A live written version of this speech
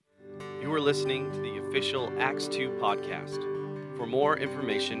You are listening to the official Acts 2 podcast. For more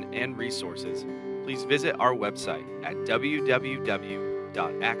information and resources, please visit our website at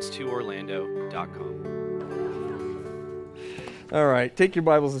www.acts2orlando.com. All right, take your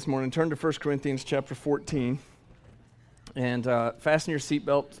Bibles this morning. Turn to 1 Corinthians chapter 14. And fasten your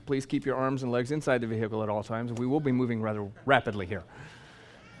seatbelts. Please keep your arms and legs inside the vehicle at all times. We will be moving rather rapidly here.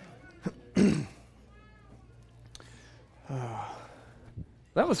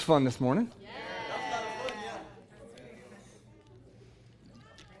 That was fun this morning. Yeah.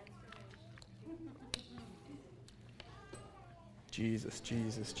 Jesus,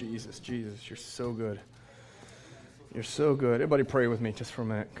 you're so good. You're so good. Everybody pray with me just for a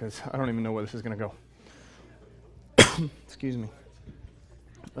minute, because I don't even know where this is going to go. Excuse me.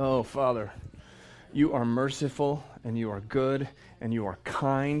 Oh, Father, you are merciful, and you are good, and you are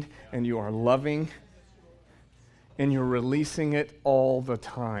kind, and you are loving, and you're releasing it all the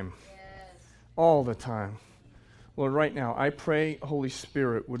time. Yes. All the time. Lord, right now, I pray Holy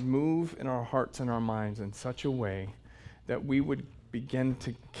Spirit would move in our hearts and our minds in such a way that we would begin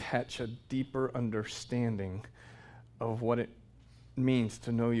to catch a deeper understanding of what it means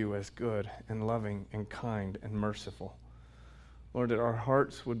to know you as good and loving and kind and merciful. Lord, that our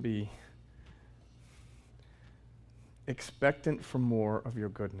hearts would be expectant for more of your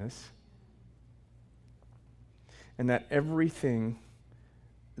goodness, and that everything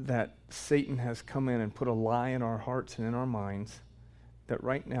that Satan has come in and put a lie in our hearts and in our minds, that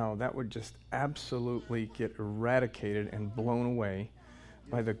right now that would just absolutely get eradicated and blown away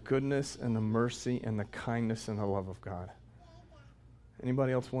by the goodness and the mercy and the kindness and the love of God.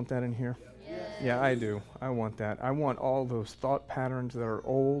 Anybody else want that in here? Yes. Yeah, I do. I want that. I want all those thought patterns that are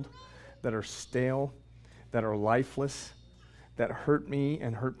old, that are stale, that are lifeless, that hurt me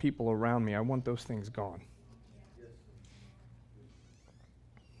and hurt people around me. I want those things gone.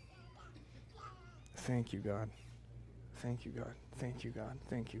 Thank you, God. Thank you, God. Thank you, God.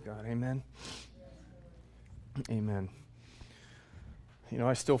 Thank you, God. Amen. Amen. You know,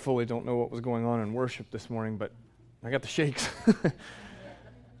 I still fully don't know what was going on in worship this morning, but I got the shakes.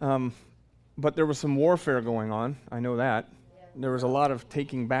 But there was some warfare going on. I know that. There was a lot of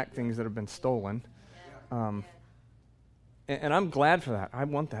taking back things that have been stolen. And I'm glad for that. I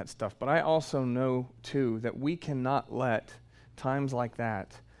want that stuff. But I also know, too, that we cannot let times like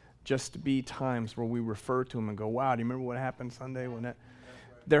that just be times where we refer to them and go, wow, do you remember what happened Sunday? When that?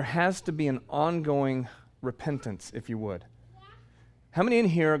 There has to be an ongoing repentance, if you would. How many in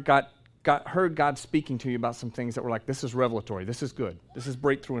here heard God speaking to you about some things that were like, this is revelatory, this is good, this is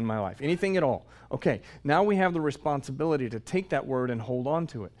breakthrough in my life? Anything at all? Okay, now we have the responsibility to take that word and hold on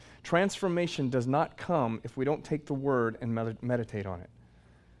to it. Transformation does not come if we don't take the word and meditate on it.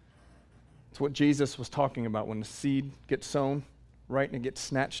 It's what Jesus was talking about when the seed gets sown, right, and it gets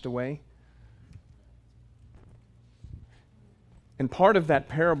snatched away. And part of that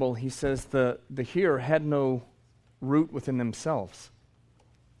parable, he says the hearer had no root within themselves.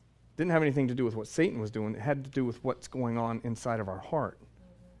 Didn't have anything to do with what Satan was doing. It had to do with what's going on inside of our heart.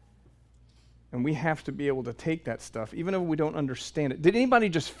 And we have to be able to take that stuff, even if we don't understand it. Did anybody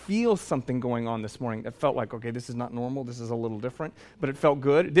just feel something going on this morning that felt like, okay, this is not normal, this is a little different, but it felt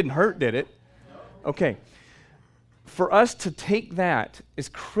good? It didn't hurt, did it? Okay. For us to take that is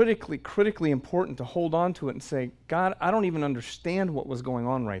critically important, to hold on to it and say, God, I don't even understand what was going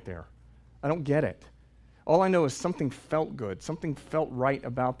on right there. I don't get it. All I know is something felt good, something felt right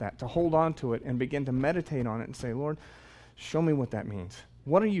about that, to hold on to it and begin to meditate on it and say, Lord, show me what that means.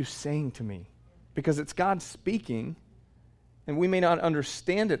 What are you saying to me? Because it's God speaking, and we may not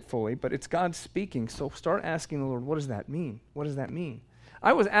understand it fully, but it's God speaking. So start asking the Lord, what does that mean? What does that mean?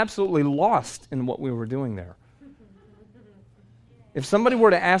 I was absolutely lost in what we were doing there. If somebody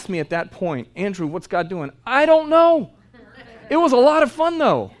were to ask me at that point, Andrew, what's God doing? I don't know. It was a lot of fun,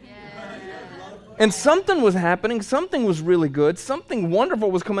 though. And something was happening. Something was really good. Something wonderful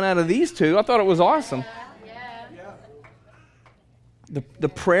was coming out of these two. I thought it was awesome. The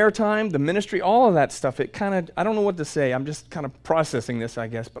prayer time, the ministry, all of that stuff, it kind of, I don't know what to say. I'm just kind of processing this, I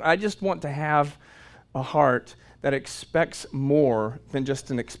guess. But I just want to have a heart that expects more than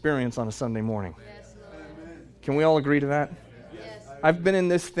just an experience on a Sunday morning. Yes, can we all agree to that? I've been in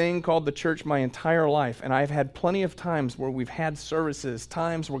this thing called the church my entire life, and I've had plenty of times where we've had services,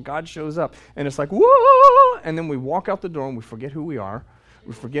 times where God shows up, and it's like, whoa, and then we walk out the door and we forget who we are,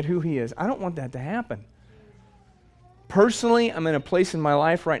 we forget who He is. I don't want that to happen. Personally, I'm in a place in my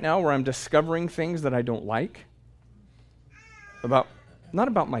life right now where I'm discovering things that I don't like, not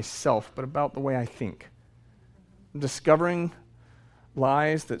about myself, but about the way I think. I'm discovering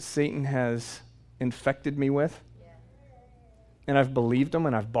lies that Satan has infected me with. and I've believed them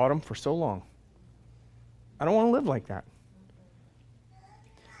and I've bought them for so long. I don't want to live like that.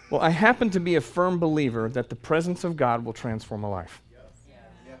 Well, I happen to be a firm believer that the presence of God will transform a life.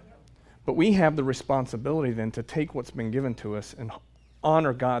 But we have the responsibility then to take what's been given to us and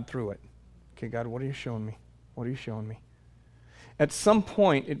honor God through it. Okay, God, what are you showing me? What are you showing me? At some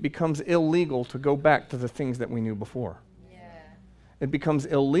point, it becomes illegal to go back to the things that we knew before. Yeah. It becomes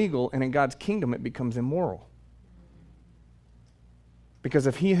illegal, and in God's kingdom, it becomes immoral. Because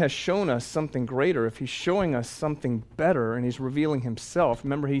if he has shown us something greater, if he's showing us something better, and he's revealing himself,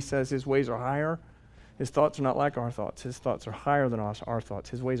 remember he says his ways are higher? His thoughts are not like our thoughts. His thoughts are higher than our thoughts.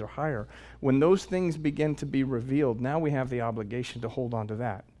 His ways are higher. When those things begin to be revealed, now we have the obligation to hold on to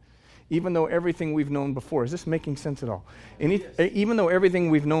that. Even though everything we've known before, is this making sense at all? Even though everything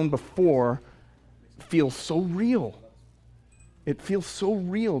we've known before feels so real. It feels so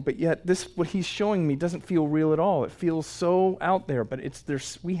real, but yet what he's showing me doesn't feel real at all. It feels so out there, but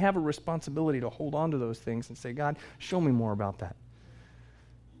we have a responsibility to hold on to those things and say, God, show me more about that.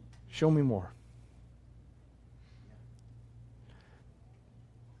 Show me more.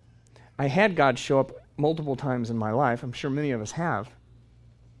 I had God show up multiple times in my life. I'm sure many of us have.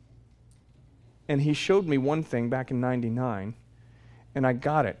 And he showed me one thing back in 99, and I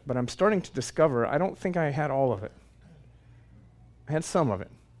got it. But I'm starting to discover I don't think I had all of it. I had some of it,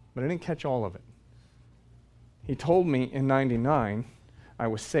 but I didn't catch all of it. He told me in 99 I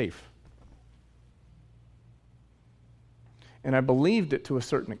was safe. And I believed it to a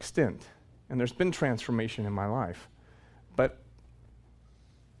certain extent. And there's been transformation in my life. But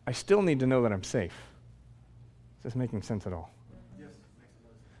I still need to know that I'm safe. Is this making sense at all? Yes.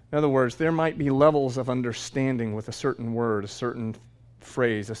 In other words, there might be levels of understanding with a certain word, a certain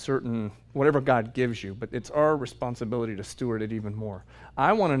phrase, a certain whatever God gives you, but it's our responsibility to steward it even more.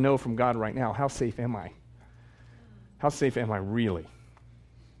 I want to know from God right now, how safe am I? How safe am I really?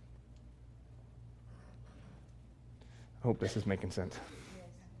 I hope this is making sense.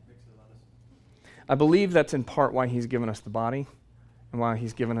 I believe that's in part why he's given us the body, and why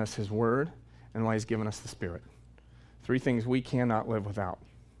he's given us his word, and why he's given us the Spirit. 3 things we cannot live without.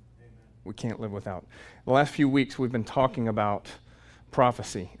 Amen. We can't live without. The last few weeks we've been talking about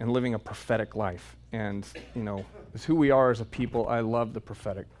prophecy and living a prophetic life. And, it's who we are as a people. I love the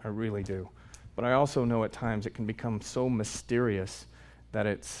prophetic. I really do. But I also know at times it can become so mysterious that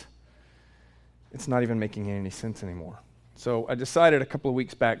it's not even making any sense anymore. So I decided a couple of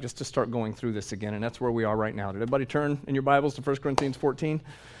weeks back just to start going through this again, and that's where we are right now. Did everybody turn in your Bibles to 1 Corinthians 14?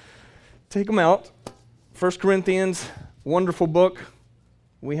 Take them out. 1 Corinthians, wonderful book.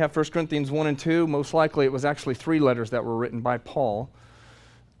 We have 1 Corinthians 1 and 2. Most likely it was actually 3 letters that were written by Paul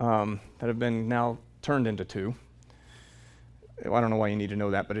that have been now turned into 2. I don't know why you need to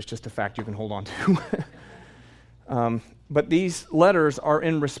know that, but it's just a fact you can hold on to. But these letters are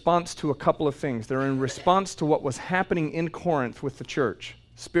in response to a couple of things. They're in response to what was happening in Corinth with the church.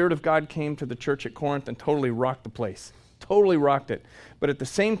 Spirit of God came to the church at Corinth and totally rocked the place. Totally rocked it. But at the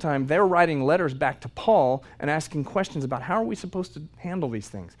same time, they're writing letters back to Paul and asking questions about how are we supposed to handle these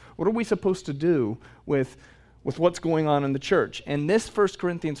things? What are we supposed to do with what's going on in the church? And this 1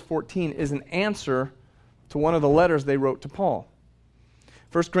 Corinthians 14 is an answer to one of the letters they wrote to Paul.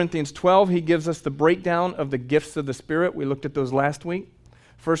 1 Corinthians 12, he gives us the breakdown of the gifts of the Spirit. We looked at those last week.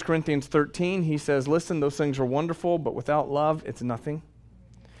 1 Corinthians 13, he says, listen, those things are wonderful, but without love, it's nothing.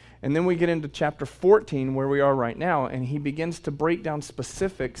 And then we get into chapter 14, where we are right now, and he begins to break down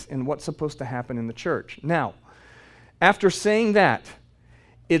specifics in what's supposed to happen in the church. Now, after saying that,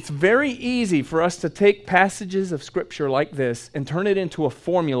 it's very easy for us to take passages of Scripture like this and turn it into a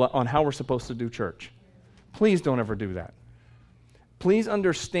formula on how we're supposed to do church. Please don't ever do that. Please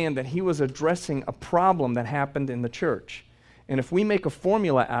understand that he was addressing a problem that happened in the church. And if we make a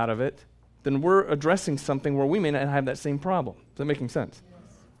formula out of it, then we're addressing something where we may not have that same problem. Is that making sense? Yes.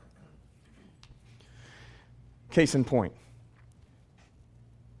 Case in point.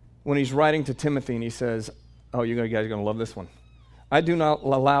 When he's writing to Timothy and he says, oh, you guys are going to love this one. I do not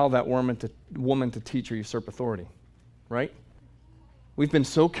allow that woman to teach or usurp authority. Right? We've been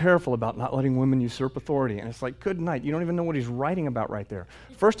so careful about not letting women usurp authority. And it's like, good night. You don't even know what he's writing about right there.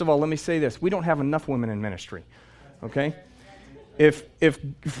 First of all, let me say this. We don't have enough women in ministry. Okay?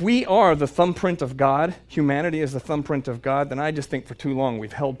 If we are the thumbprint of God, humanity is the thumbprint of God, then I just think for too long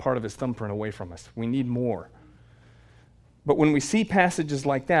we've held part of his thumbprint away from us. We need more. But when we see passages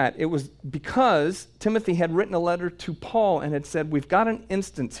like that, it was because Timothy had written a letter to Paul and had said, we've got an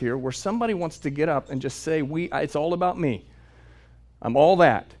instance here where somebody wants to get up and just say, it's all about me. I'm all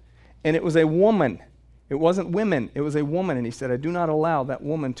that. And it was a woman. It wasn't women, it was a woman. And he said, I do not allow that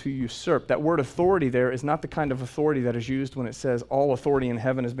woman to usurp. That word authority there is not the kind of authority that is used when it says, all authority in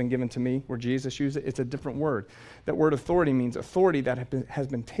heaven has been given to me, where Jesus used it. It's a different word. That word authority means authority that has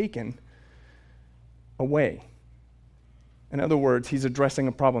been taken away. In other words, he's addressing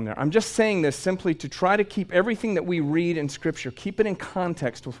a problem there. I'm just saying this simply to try to keep everything that we read in Scripture, keep it in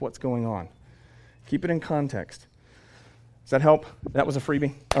context with what's going on. Keep it in context. Does that help? That was a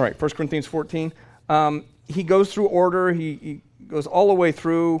freebie. All right, 1 Corinthians 14. He goes through order. He goes all the way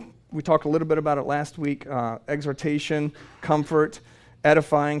through. We talked a little bit about it last week. Exhortation, comfort,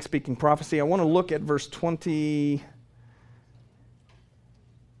 edifying, speaking prophecy. I want to look at verse 20.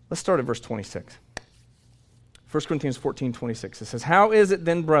 Let's start at verse 26. 1 Corinthians 14:26. It says, how is it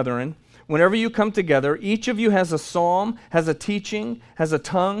then, brethren, whenever you come together, each of you has a psalm, has a teaching, has a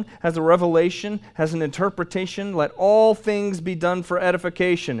tongue, has a revelation, has an interpretation. Let all things be done for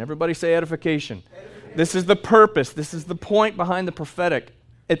edification. Everybody say edification. This is the purpose. This is the point behind the prophetic.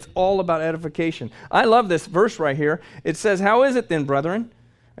 It's all about edification. I love this verse right here. It says, how is it then, brethren?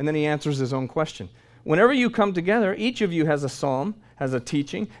 And then he answers his own question. Whenever you come together, each of you has a psalm, has a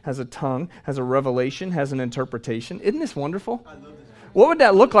teaching, has a tongue, has a revelation, has an interpretation. Isn't this wonderful? I love this. What would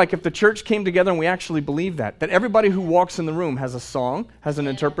that look like if the church came together and we actually believed that? That everybody who walks in the room has a song, has an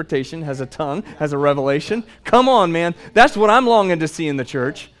interpretation, has a tongue, has a revelation? Come on, man. That's what I'm longing to see in the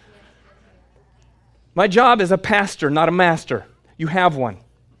church. My job is a pastor, not a master. You have one.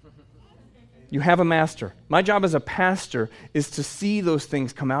 You have a master. My job as a pastor is to see those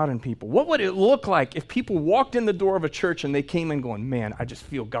things come out in people. What would it look like if people walked in the door of a church and they came in going, man, I just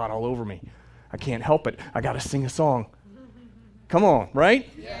feel God all over me. I can't help it. I got to sing a song. Come on, right?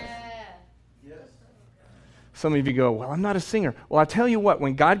 Yeah. Yes. Some of you go, well, I'm not a singer. Well, I tell you what,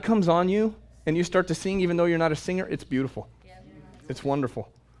 when God comes on you and you start to sing even though you're not a singer, it's beautiful. Yeah. It's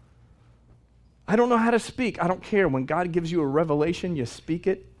wonderful. I don't know how to speak. I don't care. When God gives you a revelation, you speak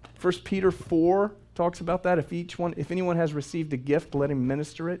it. 1 Peter 4 talks about that. If anyone has received a gift, let him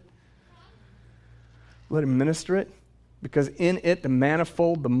minister it. Let him minister it. Because in it, the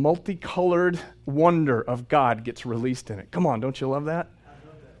manifold, the multicolored wonder of God gets released in it. Come on, don't you love that? I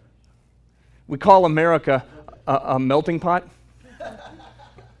love that. We call America a melting pot.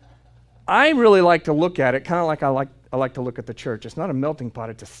 I really like to look at it kind of like I like to look at the church. It's not a melting pot,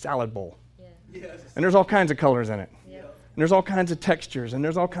 it's a salad bowl. Yeah. Yes. And there's all kinds of colors in it. And there's all kinds of textures, and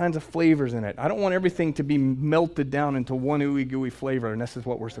there's all kinds of flavors in it. I don't want everything to be melted down into one ooey gooey flavor, and this is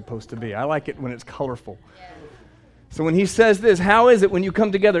what we're supposed to be. I like it when it's colorful. Yeah. So when he says this, how is it when you come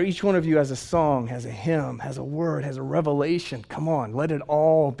together, each one of you has a song, has a hymn, has a word, has a revelation. Come on, let it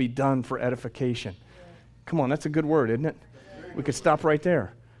all be done for edification. Yeah. Come on, that's a good word, isn't it? Yeah. We could stop right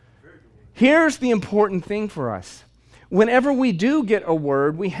there. Here's the important thing for us. Whenever we do get a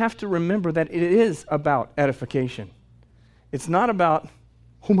word, we have to remember that it is about edification. It's not about,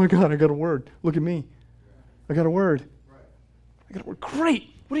 oh my God, I got a word. Look at me. I got a word. I got a word. Great.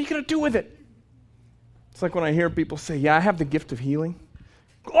 What are you going to do with it? It's like when I hear people say, yeah, I have the gift of healing.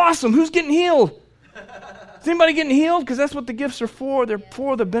 Awesome. Who's getting healed? Is anybody getting healed? Because that's what the gifts are for. They're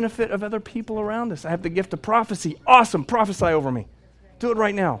for the benefit of other people around us. I have the gift of prophecy. Awesome. Prophesy over me. Do it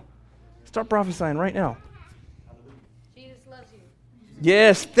right now. Start prophesying right now. Jesus loves you.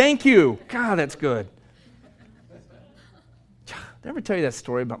 Yes. Thank you. God, that's good. Did I ever tell you that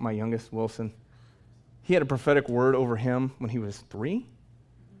story about my youngest, Wilson? He had a prophetic word over him when he was 3.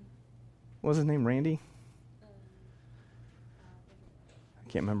 What was his name, Randy?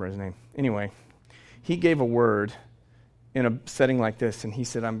 I can't remember his name. Anyway, he gave a word in a setting like this, and he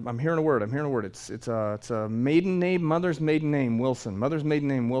said, I'm hearing a word. It's a maiden name, mother's maiden name, Wilson. Mother's maiden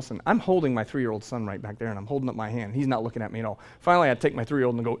name, Wilson. I'm holding my 3-year-old son right back there, and I'm holding up my hand. He's not looking at me at all. Finally, I take my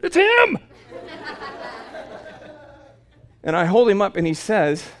 3-year-old and go, it's him! And I hold him up, and he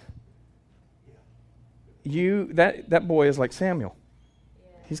says, that boy is like Samuel.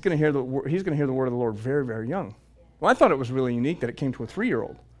 Yeah. He's going to hear the word of the Lord very, very young. Yeah. Well, I thought it was really unique that it came to a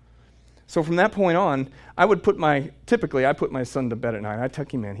 3-year-old. So from that point on, I put my son to bed at night. I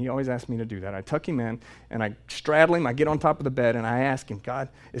tuck him in. He always asked me to do that. I tuck him in, and I straddle him. I get on top of the bed, and I ask him, God,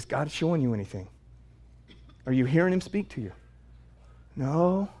 is God showing you anything? Are you hearing him speak to you?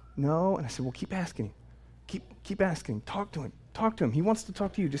 No. And I said, well, keep asking him. Keep asking him. Talk to him. He wants to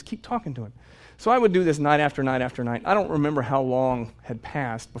talk to you. Just keep talking to him. So I would do this night after night after night. I don't remember how long had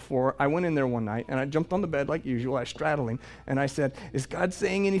passed before I went in there one night, and I jumped on the bed like usual. I straddled him, and I said, is God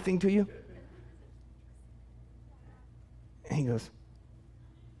saying anything to you? And he goes,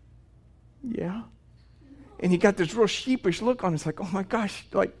 yeah. And he got this real sheepish look on. It's like, oh my gosh,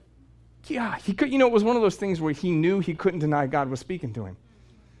 yeah. He could, it was one of those things where he knew he couldn't deny God was speaking to him.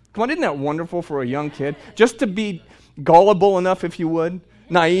 Come on, isn't that wonderful for a young kid? Just to be gullible enough, if you would,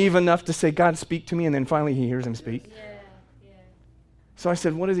 naive enough to say, God, speak to me, and then finally he hears him speak. Yeah. So I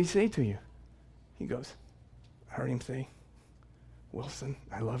said, what does he say to you? He goes, I heard him say, Wilson,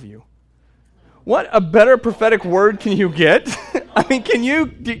 I love you. What a better prophetic word can you get? I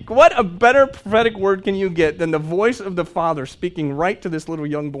mean, what a better prophetic word can you get than the voice of the Father speaking right to this little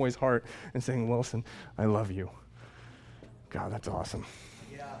young boy's heart and saying, Wilson, I love you. God, that's awesome.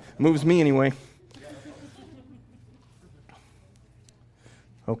 Yeah. Moves me anyway.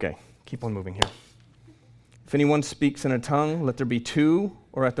 Okay, keep on moving here. If anyone speaks in a tongue, let there be two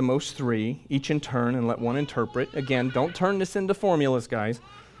or at the most three, each in turn, and let one interpret. Again, don't turn this into formulas, guys.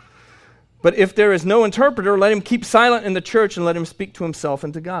 But if there is no interpreter, let him keep silent in the church and let him speak to himself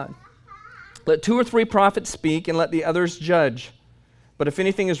and to God. Let 2 or 3 prophets speak and let the others judge. But if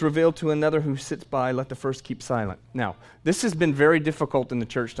anything is revealed to another who sits by, let the first keep silent. Now, this has been very difficult in the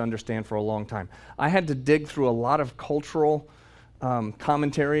church to understand for a long time. I had to dig through a lot of cultural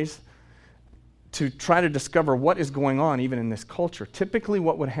commentaries to try to discover what is going on even in this culture. Typically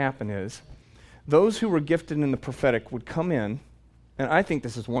what would happen is those who were gifted in the prophetic would come in, and I think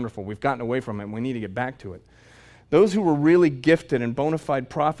this is wonderful. We've gotten away from it, and we need to get back to it. Those who were really gifted and bona fide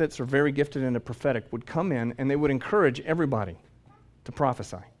prophets or very gifted in the prophetic would come in, and they would encourage everybody to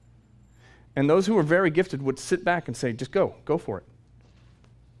prophesy. And those who were very gifted would sit back and say, just go for it.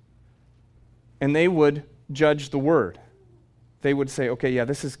 And they would judge the word. They would say, okay, yeah,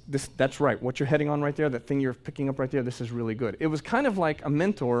 that's right. What you're heading on right there, that thing you're picking up right there, this is really good. It was kind of like a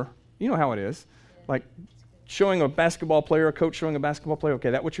mentor. You know how it is. Like showing a basketball player, a coach showing a basketball player, okay,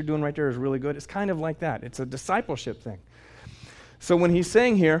 that what you're doing right there is really good. It's kind of like that. It's a discipleship thing. So when he's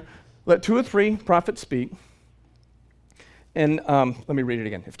saying here, let 2 or 3 prophets speak, and let me read it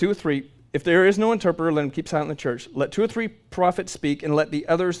again. If there is no interpreter, let him keep silent in the church. Let 2 or 3 prophets speak, and let the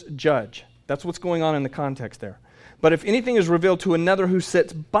others judge. That's what's going on in the context there. But if anything is revealed to another who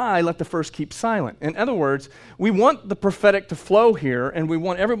sits by, let the first keep silent. In other words, we want the prophetic to flow here, and we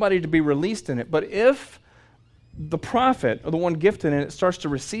want everybody to be released in it. But if the prophet, or the one gifted in it, starts to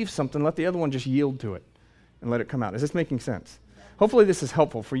receive something, let the other one just yield to it and let it come out. Is this making sense? Hopefully this is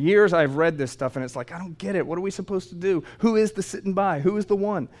helpful. For years I've read this stuff, and it's like, I don't get it. What are we supposed to do? Who is the sitting by? Who is the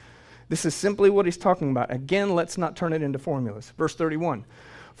one? This is simply what he's talking about. Again, let's not turn it into formulas. Verse 31.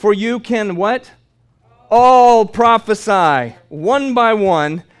 For you can what? All prophesy, one by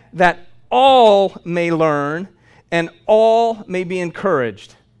one, that all may learn and all may be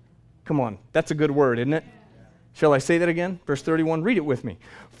encouraged. Come on, that's a good word, isn't it? Shall I say that again? Verse 31, read it with me.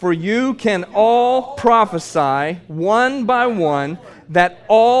 For you can all prophesy one by one, that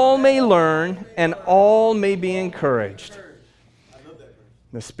all may learn and all may be encouraged.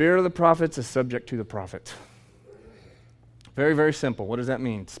 The spirit of the prophets is subject to the prophet. Very, very simple. What does that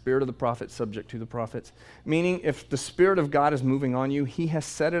mean? Spirit of the prophet subject to the prophets. Meaning if the Spirit of God is moving on you, he has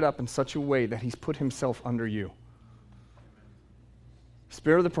set it up in such a way that he's put himself under you.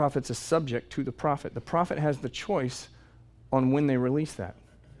 Spirit of the prophets is subject to the prophet. The prophet has the choice on when they release that.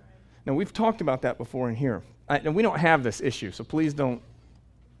 Now, we've talked about that before in here. And we don't have this issue, so please don't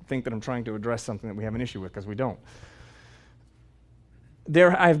think that I'm trying to address something that we have an issue with, because we don't.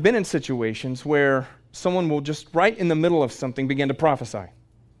 I've been in situations where someone will just right in the middle of something begin to prophesy.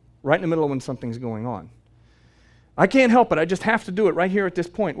 Right in the middle of when something's going on. I can't help it. I just have to do it right here at this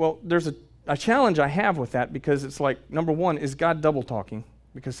point. Well, there's a challenge I have with that, because it's like, number one, is God double talking?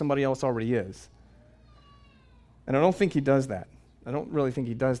 Because somebody else already is. And I don't think he does that. I don't really think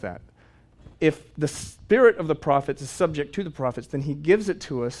he does that. If the spirit of the prophets is subject to the prophets, then he gives it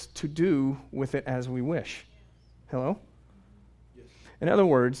to us to do with it as we wish. Hello? Yes. In other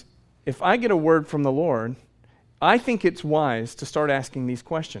words, if I get a word from the Lord, I think it's wise to start asking these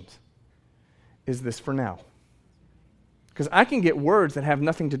questions. Is this for now? Because I can get words that have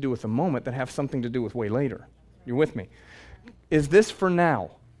nothing to do with the moment, that have something to do with way later. You're with me? Is this for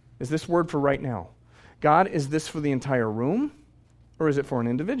now? Is this word for right now? God, is this for the entire room, or is it for an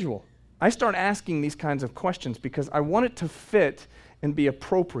individual? I start asking these kinds of questions because I want it to fit and be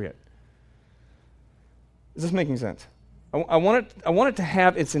appropriate. Is this making sense? I want it to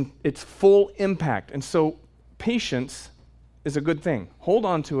have its full impact. And so patience is a good thing. Hold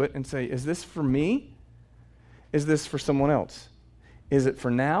on to it and say, is this for me? Is this for someone else? Is it for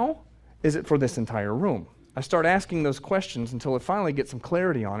now? Is it for this entire room? I start asking those questions until I finally get some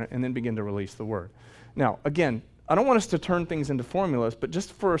clarity on it and then begin to release the word. Now, again, I don't want us to turn things into formulas, but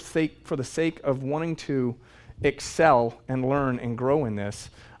just for the sake of wanting to excel and learn and grow in this,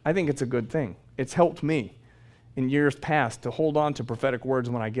 I think it's a good thing. It's helped me in years past to hold on to prophetic words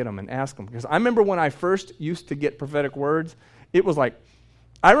when I get them and ask them. Because I remember when I first used to get prophetic words, it was like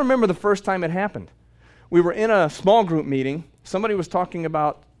I remember the first time it happened. We were in a small group meeting. Somebody was talking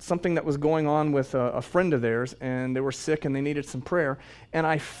about something that was going on with a friend of theirs, and they were sick and they needed some prayer. And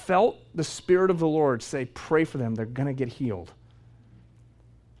I felt the Spirit of the Lord say, pray for them. They're going to get healed.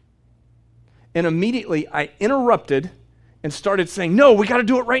 And immediately I interrupted and started saying, no, we got to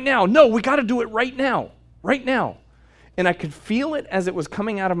do it right now. No, we got to do it right now. Right now. And I could feel it as it was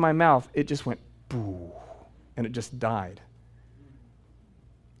coming out of my mouth. It just went, boo, and it just died.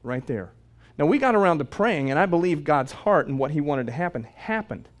 Right there. Now, we got around to praying, and I believe God's heart and what he wanted to happen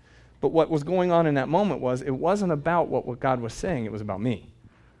happened. But what was going on in that moment was, it wasn't about what God was saying, it was about me.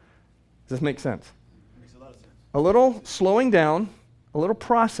 Does this make sense? Makes a lot of sense. A little slowing down, a little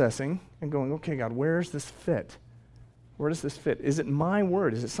processing, and going, okay, God, where does this fit? Where does this fit? Is it my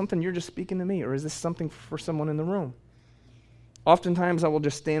word? Is it something you're just speaking to me, or is this something for someone in the room? Oftentimes, I will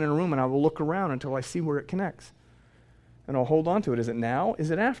just stand in a room, and I will look around until I see where it connects. And I'll hold on to it. Is it now?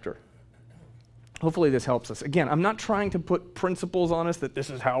 Is it after? Hopefully this helps us. Again, I'm not trying to put principles on us that this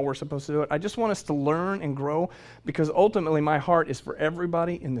is how we're supposed to do it. I just want us to learn and grow, because ultimately my heart is for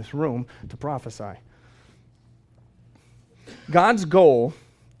everybody in this room to prophesy. God's goal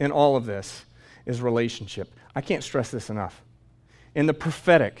in all of this is relationship. I can't stress this enough. In the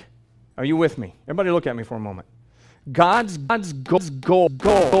prophetic, are you with me? Everybody look at me for a moment. God's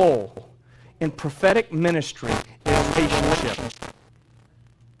goal in prophetic ministry is relationship.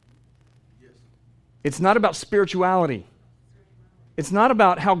 It's not about spirituality. It's not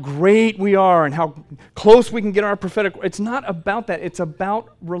about how great we are and how close we can get our prophetic. It's not about that. It's about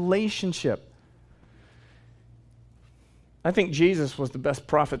relationship. I think Jesus was the best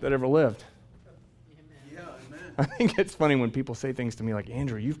prophet that ever lived. Yeah, amen. I think it's funny when people say things to me like,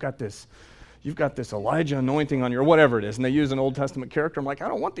 Andrew, you've got this Elijah anointing on you, or whatever it is, and they use an Old Testament character. I'm like, I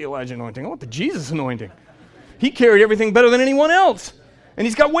don't want the Elijah anointing. I want the Jesus anointing. He carried everything better than anyone else, and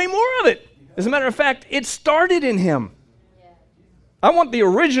he's got way more of it. As a matter of fact, it started in him. I want the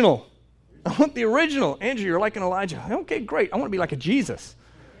original. I want the original. Andrew, you're like an Elijah. Okay, great. I want to be like a Jesus.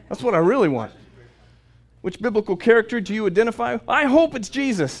 That's what I really want. Which biblical character do you identify? I hope it's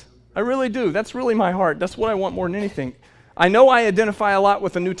Jesus. I really do. That's really my heart. That's what I want more than anything. I know I identify a lot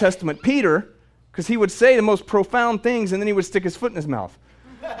with the New Testament Peter, because he would say the most profound things and then he would stick his foot in his mouth.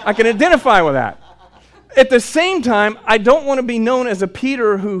 I can identify with that. At the same time, I don't want to be known as a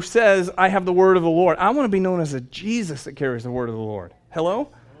Peter who says, I have the word of the Lord. I want to be known as a Jesus that carries the word of the Lord. Hello?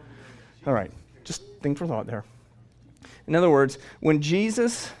 All right. Just think for thought there. In other words, when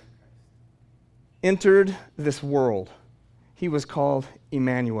Jesus entered this world, he was called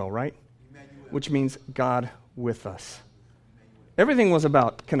Emmanuel, right? Which means God with us. Everything was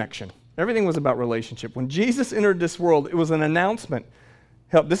about connection. Everything was about relationship. When Jesus entered this world, it was an announcement.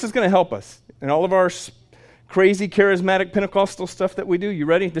 This is going to help us. In all of our crazy, charismatic, Pentecostal stuff that we do, you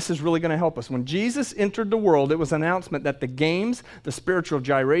ready? This is really going to help us. When Jesus entered the world, it was an announcement that the games, the spiritual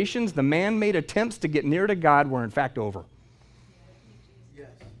gyrations, the man-made attempts to get near to God were in fact over. Yes.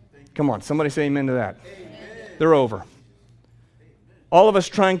 Come on, somebody say amen to that. Amen. They're over. All of us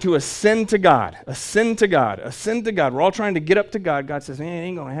trying to ascend to God, ascend to God, ascend to God. We're all trying to get up to God. God says, it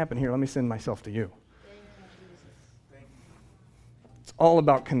ain't going to happen here. Let me send myself to you. It's all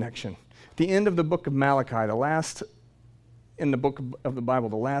about connection. At the end of the book of Malachi, the last in the book of the Bible,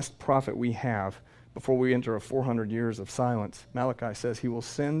 the last prophet we have before we enter a 400 years of silence, Malachi says he will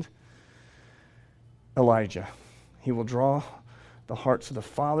send Elijah. He will draw the hearts of the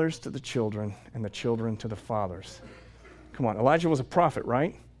fathers to the children and the children to the fathers. Come on, Elijah was a prophet,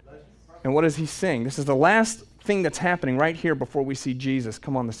 right? And what is he saying? This is the last thing that's happening right here before we see Jesus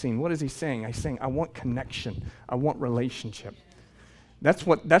come on the scene. What is he saying? He's saying, I want connection. I want relationship. That's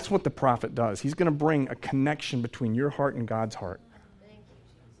what the prophet does. He's going to bring a connection between your heart and God's heart.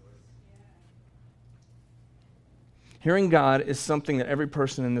 Hearing God is something that every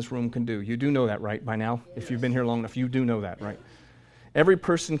person in this room can do. You do know that, right, by now? Yes. If you've been here long enough, you do know that, right? Every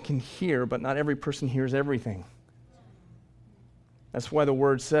person can hear, but not every person hears everything. That's why the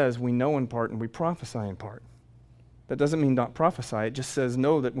word says we know in part and we prophesy in part. That doesn't mean not prophesy. It just says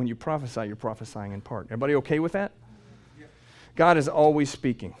know that when you prophesy, you're prophesying in part. Everybody okay with that? God is always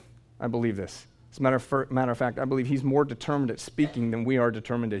speaking. I believe this. As a matter of fact, I believe he's more determined at speaking than we are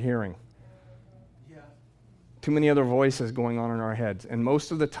determined at hearing. Too many other voices going on in our heads. And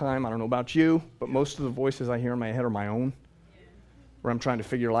most of the time, I don't know about you, but most of the voices I hear in my head are my own, where I'm trying to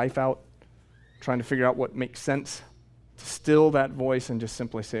figure life out, trying to figure out what makes sense. To still that voice and just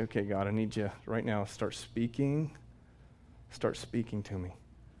simply say, okay, God, I need you right now. Start speaking to me.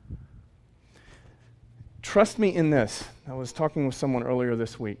 Trust me in this. I was talking with someone earlier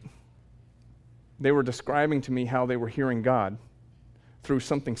this week. They were describing to me how they were hearing God through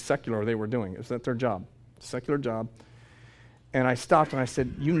something secular they were doing. Is that their job? Secular job. And I stopped and I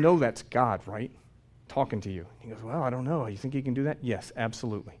said, you know that's God, right? Talking to you. He goes, well, I don't know. You think he can do that? Yes,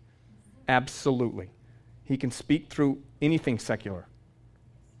 absolutely. Absolutely. He can speak through anything secular.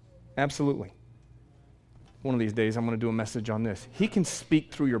 Absolutely. One of these days I'm going to do a message on this. He can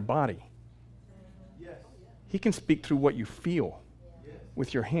speak through your body. He can speak through what you feel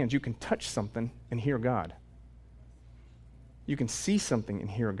with your hands. You can touch something and hear God. You can see something and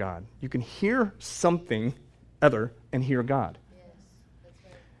hear God. You can hear something other and hear God. Yes, that's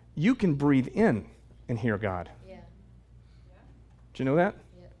right. You can breathe in and hear God. Yeah. Do you know that?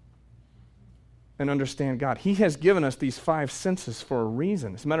 Yeah. And understand God. He has given us these 5 senses for a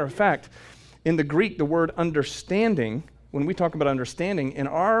reason. As a matter of fact, in the Greek, the word understanding, when we talk about understanding, in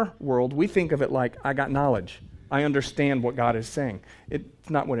our world, we think of it like, I got knowledge. I understand what God is saying. It's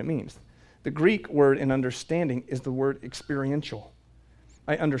not what it means. The Greek word in understanding is the word experiential.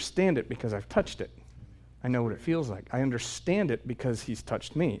 I understand it because I've touched it. I know what it feels like. I understand it because he's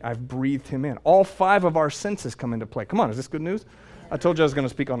touched me. I've breathed him in. All 5 of our senses come into play. Come on, is this good news? I told you I was going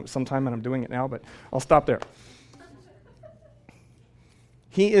to speak on it sometime, and I'm doing it now, but I'll stop there.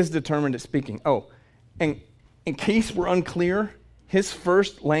 He is determined at speaking. Oh, and in case we're unclear, his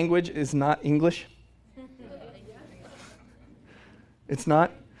first language is not English. It's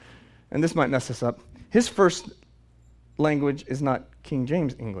not. And this might mess us up. His first language is not King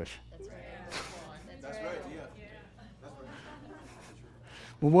James English. That's right. That's right, yeah. That's right.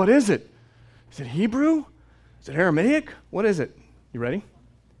 Well, what is it? Is it Hebrew? Is it Aramaic? What is it? You ready?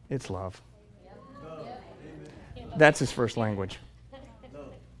 It's love. That's his first language.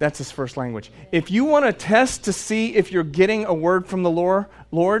 That's his first language. If you want to test to see if you're getting a word from the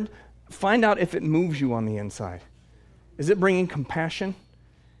Lord, find out if it moves you on the inside. Is it bringing compassion?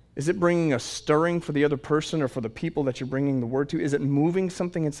 Is it bringing a stirring for the other person or for the people that you're bringing the word to? Is it moving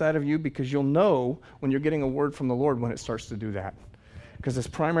something inside of you? Because you'll know when you're getting a word from the Lord when it starts to do that. Because his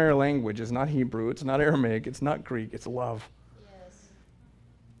primary language is not Hebrew, it's not Aramaic, it's not Greek, it's love. Yes.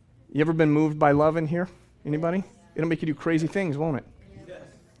 You ever been moved by love in here? Anybody? It'll make you do crazy things, won't it? Yes.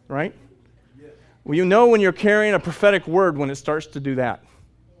 Right? Yes. Well, you know when you're carrying a prophetic word when it starts to do that.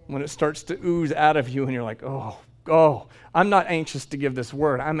 When it starts to ooze out of you and you're like, oh, I'm not anxious to give this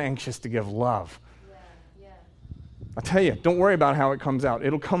word. I'm anxious to give love. Yeah. Yeah. I tell you, don't worry about how it comes out.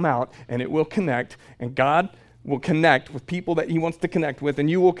 It'll come out and it will connect, and God will connect with people that he wants to connect with, and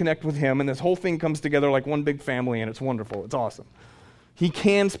you will connect with him, and this whole thing comes together like one big family, and it's wonderful. It's awesome. He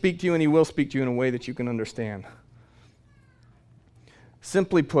can speak to you, and he will speak to you in a way that you can understand.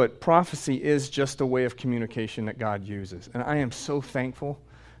 Simply put, prophecy is just a way of communication that God uses, and I am so thankful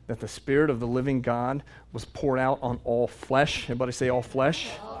that the Spirit of the living God was poured out on all flesh. Everybody say all flesh?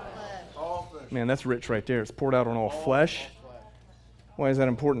 All flesh. Man, that's rich right there. It's poured out on all flesh. Why is that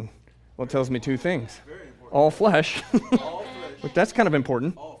important? Well, it tells me 2 things. Very important. All flesh. All flesh. But that's kind of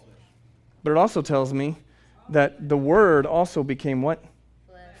important. All flesh. But it also tells me that the Word also became what?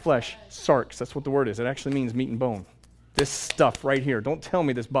 Flesh. Sarx. That's what the word is. It actually means meat and bone. This stuff right here. Don't tell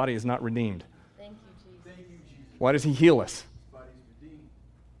me this body is not redeemed. Thank you, Jesus. Thank you, Jesus. Why does he heal us? Body's redeemed.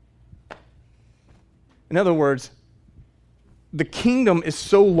 In other words, the kingdom is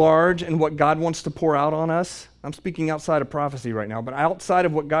so large in what God wants to pour out on us. I'm speaking outside of prophecy right now, but outside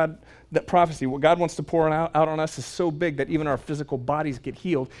of what God wants to pour out on us is so big that even our physical bodies get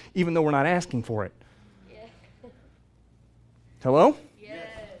healed, even though we're not asking for it. Yeah. Hello? Yes.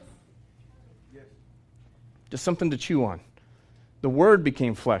 Yes. Just something to chew on. The Word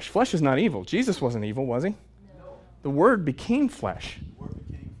became flesh. Flesh is not evil. Jesus wasn't evil, was he? No. The Word became flesh. The word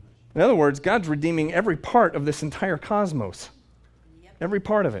became flesh. In other words, God's redeeming every part of this entire cosmos. Every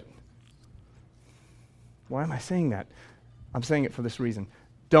part of it. Why am I saying that? I'm saying it for this reason.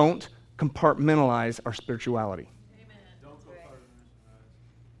 Don't compartmentalize our spirituality. Don't go far.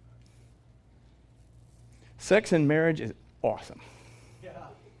 Sex and marriage is awesome. Yeah.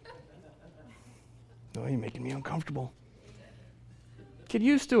 Oh, you're making me uncomfortable. Get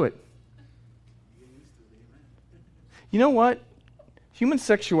used to it. You know what? Human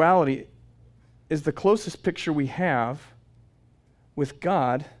sexuality is the closest picture we have with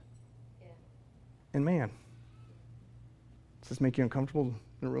God and man. Does this make you uncomfortable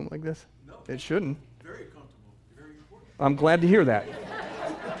in a room like this? No. It shouldn't. Very comfortable. Very important. I'm glad to hear that.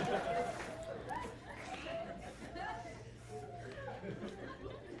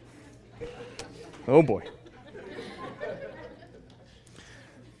 Oh boy.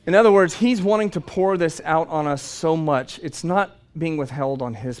 In other words, he's wanting to pour this out on us so much. It's not being withheld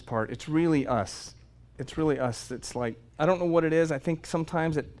on his part. It's really us. It's really us. It's like, I don't know what it is. I think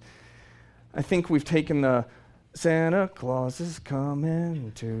sometimes I think we've taken the Santa Claus is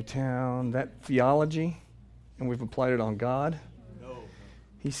coming to town. That theology, and we've applied it on God. No.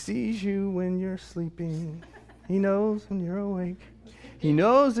 He sees you when you're sleeping. He knows when you're awake. He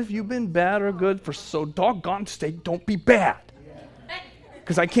knows if you've been bad or good. For so doggone sake, don't be bad.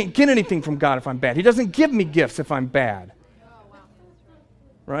 Because I can't get anything from God if I'm bad. He doesn't give me gifts if I'm bad.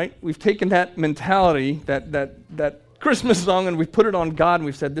 Right? We've taken that mentality, that Christmas song, and we've put it on God, and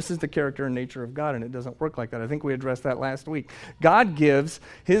we've said this is the character and nature of God, and it doesn't work like that. I think we addressed that last week. God gives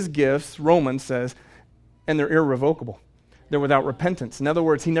his gifts, Romans says, and they're irrevocable. They're without repentance. In other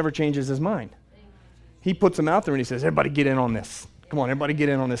words, he never changes his mind. He puts them out there and he says, everybody get in on this. Come on, everybody get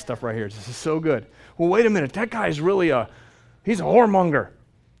in on this stuff right here. This is so good. Well, wait a minute. That guy's really he's a whoremonger,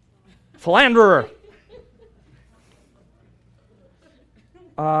 philanderer.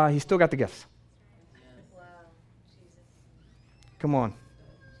 He's still got the gifts. Wow. Jesus. Come on.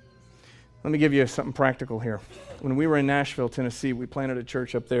 Let me give you something practical here. When we were in Nashville, Tennessee, we planted a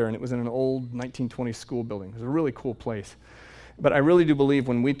church up there, and it was in an old 1920s school building. It was a really cool place. But I really do believe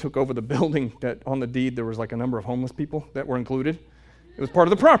when we took over the building that on the deed there was like a number of homeless people that were included. It was part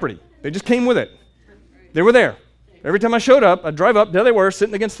of the property. They just came with it. They were there. Every time I showed up, I'd drive up, there they were,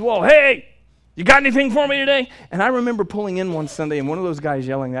 sitting against the wall. Hey, you got anything for me today? And I remember pulling in one Sunday and one of those guys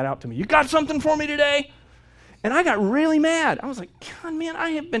yelling that out to me. You got something for me today? And I got really mad. I was like, God, man,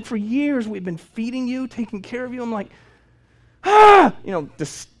 I have been for years, we've been feeding you, taking care of you. I'm like,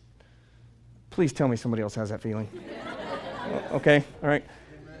 this. Please tell me somebody else has that feeling. Okay, all right.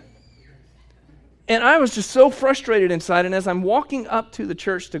 And I was just so frustrated inside, and as I'm walking up to the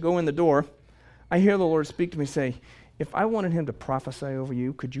church to go in the door, I hear the Lord speak to me say, if I wanted him to prophesy over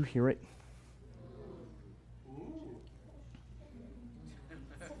you, could you hear it?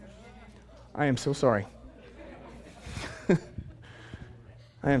 I am so sorry.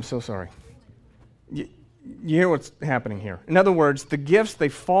 I am so sorry. You hear what's happening here. In other words, the gifts, they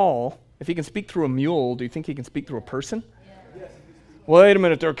fall. If he can speak through a mule, do you think he can speak through a person? Yeah. Wait a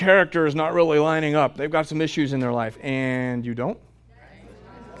minute, their character is not really lining up. They've got some issues in their life. And you don't?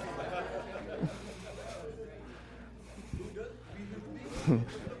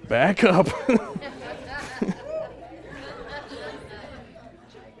 Back up.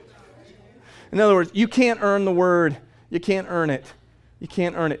 In other words, you can't earn the word. You can't earn it. You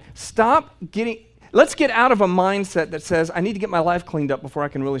can't earn it. Let's get out of a mindset that says, I need to get my life cleaned up before I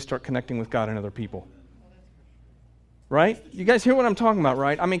can really start connecting with God and other people. Right? You guys hear what I'm talking about,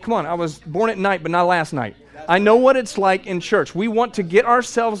 right? I mean, come on, I was born at night, but not last night. I know what it's like in church. We want to get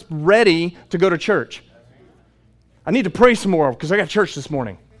ourselves ready to go to church. I need to pray some more because I got church this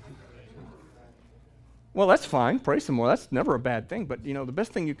morning. Well, that's fine. Pray some more. That's never a bad thing. But, the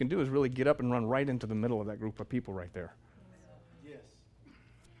best thing you can do is really get up and run right into the middle of that group of people right there. Yes.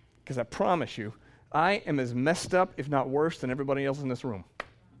 Because I promise you, I am as messed up, if not worse, than everybody else in this room.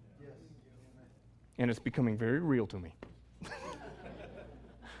 Yes. And it's becoming very real to me.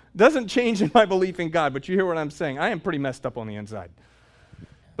 Doesn't change in my belief in God, but you hear what I'm saying. I am pretty messed up on the inside.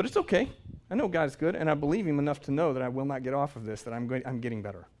 But it's okay. I know God's good, and I believe him enough to know that I will not get off of this, that I'm getting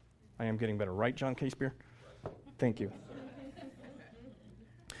better. I am getting better. Right, John Casebeer? Thank you.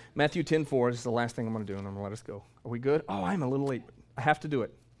 Matthew 10:4 is the last thing I'm going to do, and I'm going to let us go. Are we good? Oh, I'm a little late. I have to do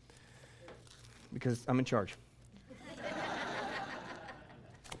it because I'm in charge.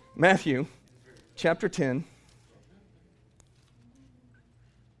 Matthew chapter 10.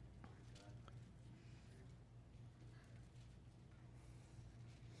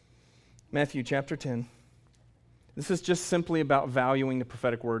 Matthew chapter 10. This is just simply about valuing the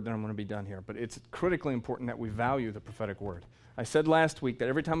prophetic word, and I'm going to be done here. But it's critically important that we value the prophetic word. I said last week that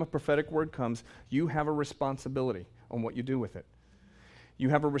every time a prophetic word comes, you have a responsibility on what you do with it. You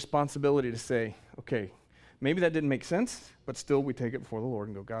have a responsibility to say, okay, maybe that didn't make sense, but still we take it before the Lord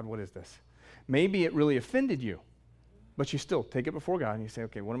and go, God, what is this? Maybe it really offended you, but you still take it before God and you say,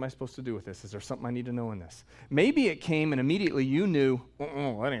 okay, what am I supposed to do with this? Is there something I need to know in this? Maybe it came and immediately you knew,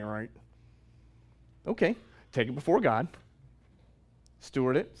 that ain't right. Okay. Take it before God,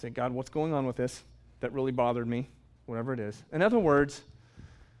 steward it, say, God, what's going on with this? That really bothered me, whatever it is. In other words,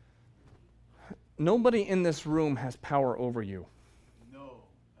 nobody in this room has power over you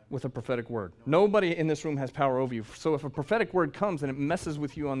with a prophetic word. Nobody in this room has power over you. So if a prophetic word comes and it messes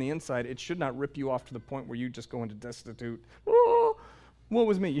with you on the inside, it should not rip you off to the point where you just go into destitute. Oh, woe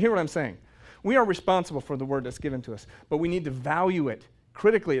is me. You hear what I'm saying? We are responsible for the word that's given to us, but we need to value it.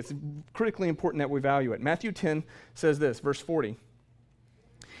 Critically, it's critically important that we value it. Matthew 10 says this, verse 40.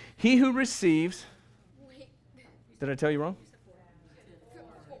 He who receives... Did I tell you wrong?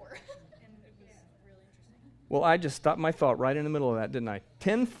 Well, I just stopped my thought right in the middle of that, didn't I?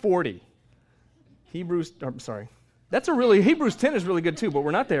 10:40 Hebrews 10 is really good too, but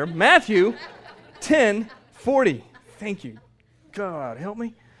we're not there. Matthew 10:40. Thank you. God, help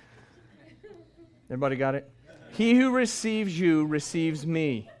me. Everybody got it? He who receives you receives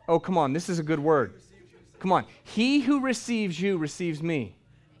me. Oh, come on. This is a good word. Come on. He who receives you receives me.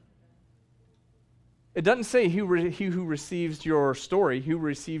 It doesn't say he who receives your story, who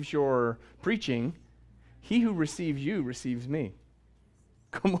receives your preaching. He who receives you receives me.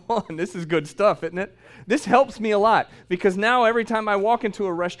 Come on, this is good stuff, isn't it? This helps me a lot because now every time I walk into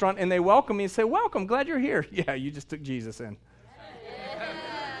a restaurant and they welcome me and say, welcome, glad you're here. Yeah, you just took Jesus in.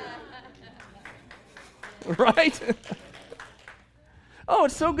 Right? Oh,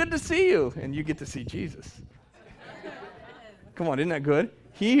 it's so good to see you. And you get to see Jesus. Come on, isn't that good?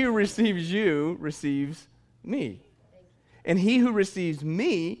 He who receives you receives me. And he who receives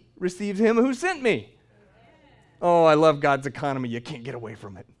me receives him who sent me. Oh, I love God's economy. You can't get away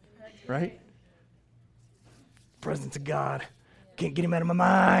from it. Right? Presence of God. Can't get him out of my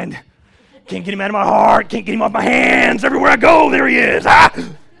mind. Can't get him out of my heart. Can't get him off my hands. Everywhere I go, there he is. Ah!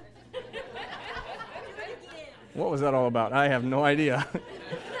 What was that all about? I have no idea.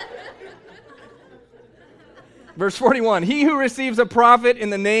 Verse 41, he who receives a prophet in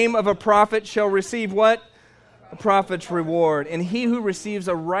the name of a prophet shall receive what? A prophet's reward. And he who receives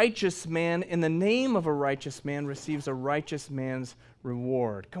a righteous man in the name of a righteous man receives a righteous man's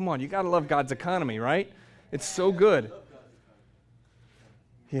reward. Come on, you got to love God's economy, right? It's so good.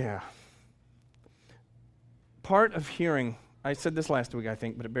 Yeah. Part of hearing, I said this last week, I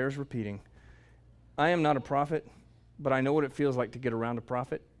think, but it bears repeating. I am not a prophet, but I know what it feels like to get around a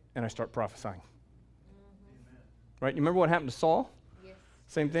prophet, and I start prophesying. Right? You remember what happened to Saul? Yes.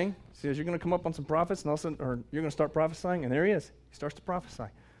 Same thing. He says, you're going to come up on some prophets, and all of a sudden, or you're going to start prophesying, and there he is. He starts to prophesy.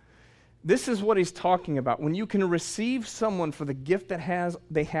 This is what he's talking about. When you can receive someone for the gift that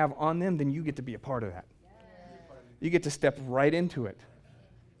they have on them, then you get to be a part of that. Yes. You get to step right into it.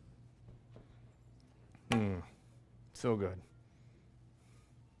 So good.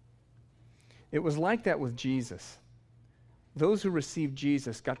 It was like that with Jesus. Those who received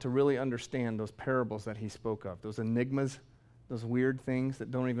Jesus got to really understand those parables that he spoke of, those enigmas, those weird things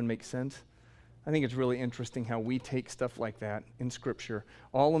that don't even make sense. I think it's really interesting how we take stuff like that in Scripture,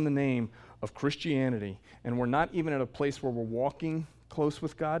 all in the name of Christianity, and we're not even at a place where we're walking close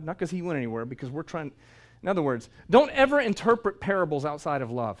with God, not because he went anywhere, because we're trying. In other words, don't ever interpret parables outside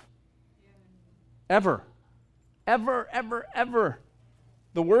of love. Ever. Ever, ever, ever.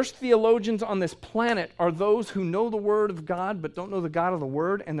 The worst theologians on this planet are those who know the Word of God but don't know the God of the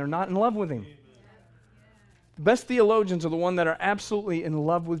Word, and they're not in love with him. The best theologians are the ones that are absolutely in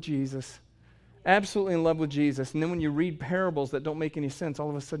love with Jesus. Absolutely in love with Jesus. And then when you read parables that don't make any sense, all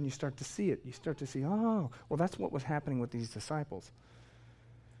of a sudden you start to see it. You start to see, oh, well, that's what was happening with these disciples.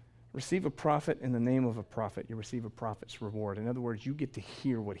 Receive a prophet in the name of a prophet. You receive a prophet's reward. In other words, you get to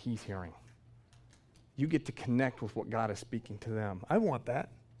hear what he's hearing. You get to connect with what God is speaking to them. I want that.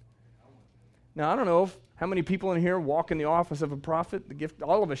 Now, I don't know how many people in here walk in the office of a prophet.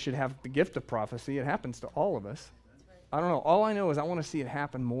 All of us should have the gift of prophecy. It happens to all of us. I don't know. All I know is I want to see it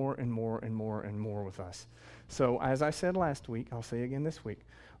happen more and more and more and more with us. So, as I said last week, I'll say again this week,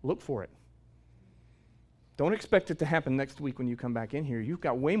 look for it. Don't expect it to happen next week when you come back in here. You've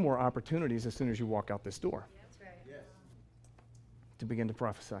got way more opportunities as soon as you walk out this door. That's right. Yes. To begin to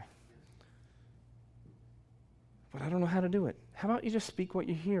prophesy. But I don't know how to do it. How about you just speak what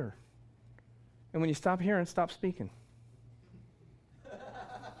you hear? And when you stop hearing, stop speaking.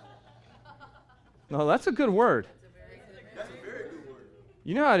 No, that's a good word. That's a very good word.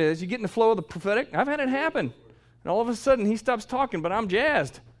 You know how it is. You get in the flow of the prophetic. I've had it happen. And all of a sudden, he stops talking, but I'm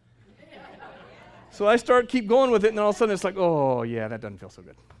jazzed. So I keep going with it, and then all of a sudden it's like, oh, yeah, that doesn't feel so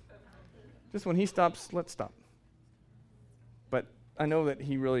good. Just when he stops, let's stop. But I know that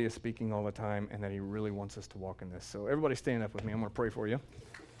he really is speaking all the time and that he really wants us to walk in this. So everybody stand up with me. I'm going to pray for you.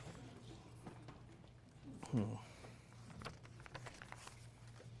 You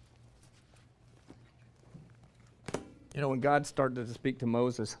know, when God started to speak to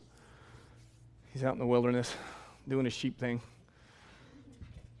Moses, he's out in the wilderness doing his sheep thing.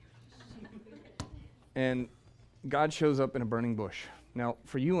 And God shows up in a burning bush. Now,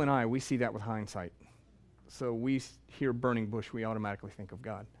 for you and I, we see that with hindsight. So we hear burning bush, we automatically think of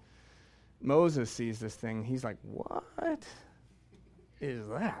God. Moses sees this thing. He's like, what is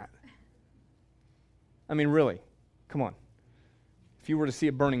that? I mean, really, come on. If you were to see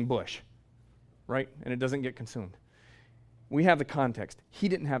a burning bush, right, and it doesn't get consumed. We have the context. He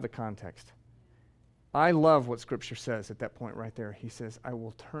didn't have the context. I love what Scripture says at that point right there. He says, I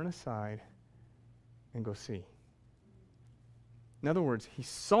will turn aside and go see. In other words, he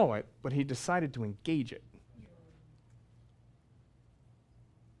saw it, but he decided to engage it.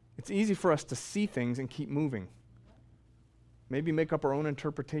 It's easy for us to see things and keep moving. Maybe make up our own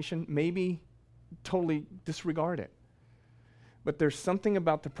interpretation, maybe totally disregard it. But there's something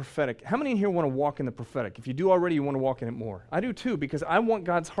about the prophetic. How many in here want to walk in the prophetic? If you do already, you want to walk in it more. I do too, because I want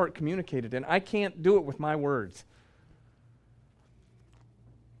God's heart communicated, and I can't do it with my words.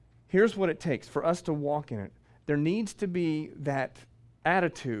 Here's what it takes for us to walk in it. There needs to be that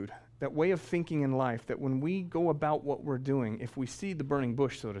attitude, that way of thinking in life, that when we go about what we're doing, if we see the burning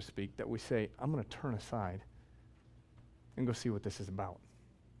bush, so to speak, that we say, I'm going to turn aside and go see what this is about.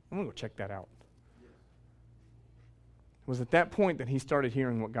 I'm going to go check that out. It was at that point that he started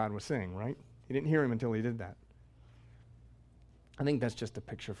hearing what God was saying, right? He didn't hear him until he did that. I think that's just a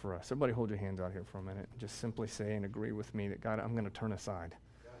picture for us. Everybody hold your hands out here for a minute. Just simply say and agree with me that, God, I'm going to turn aside.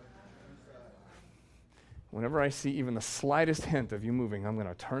 Whenever I see even the slightest hint of you moving, I'm going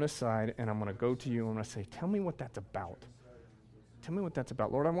to turn aside and I'm going to go to you and I'm going to say, tell me what that's about. Tell me what that's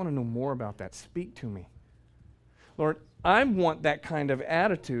about. Lord, I want to know more about that. Speak to me. Lord, I want that kind of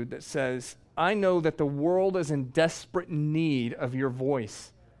attitude that says, I know that the world is in desperate need of your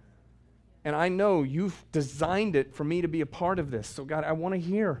voice. And I know you've designed it for me to be a part of this. So God, I want to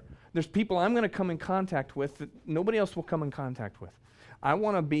hear. There's people I'm going to come in contact with that nobody else will come in contact with. I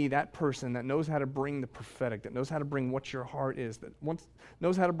want to be that person that knows how to bring the prophetic, that knows how to bring what your heart is, that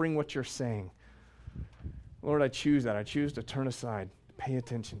knows how to bring what you're saying. Lord, I choose that. I choose to turn aside, to pay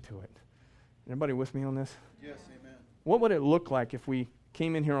attention to it. Everybody with me on this? Yes, amen. What would it look like if we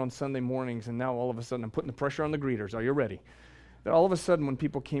came in here on Sunday mornings and now all of a sudden I'm putting the pressure on the greeters. Are you ready? That all of a sudden when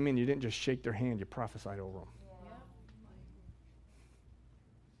people came in, you didn't just shake their hand, you prophesied over them. Yeah.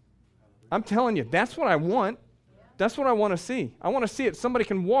 I'm telling you, that's what I want. That's what I want to see. I want to see it. Somebody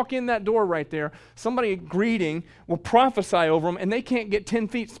can walk in that door right there. Somebody greeting will prophesy over them, and they can't get 10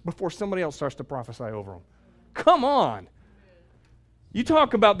 feet before somebody else starts to prophesy over them. Come on. You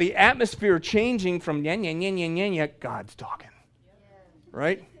talk about the atmosphere changing from yan, yan, yan, yan, yan, yan. God's talking.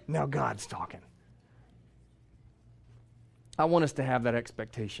 Right? Now God's talking. I want us to have that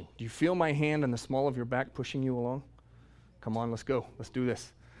expectation. Do you feel my hand in the small of your back pushing you along? Come on, let's go. Let's do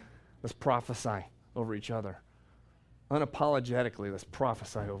this. Let's prophesy over each other. Unapologetically, let's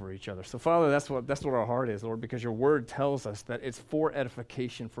prophesy over each other. So, Father, that's what our heart is, Lord, because your word tells us that it's for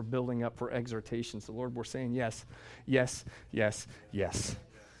edification, for building up, for exhortation. So, Lord, we're saying yes, yes, yes, yes.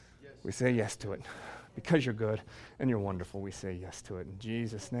 We say yes to it. Because you're good and you're wonderful, we say yes to it. In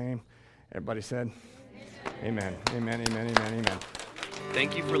Jesus' name, everybody said, amen, amen, amen, amen, amen.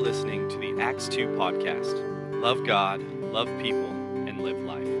 Thank you for listening to the Acts 2 podcast. Love God, love people, and live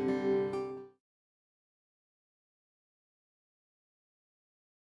life.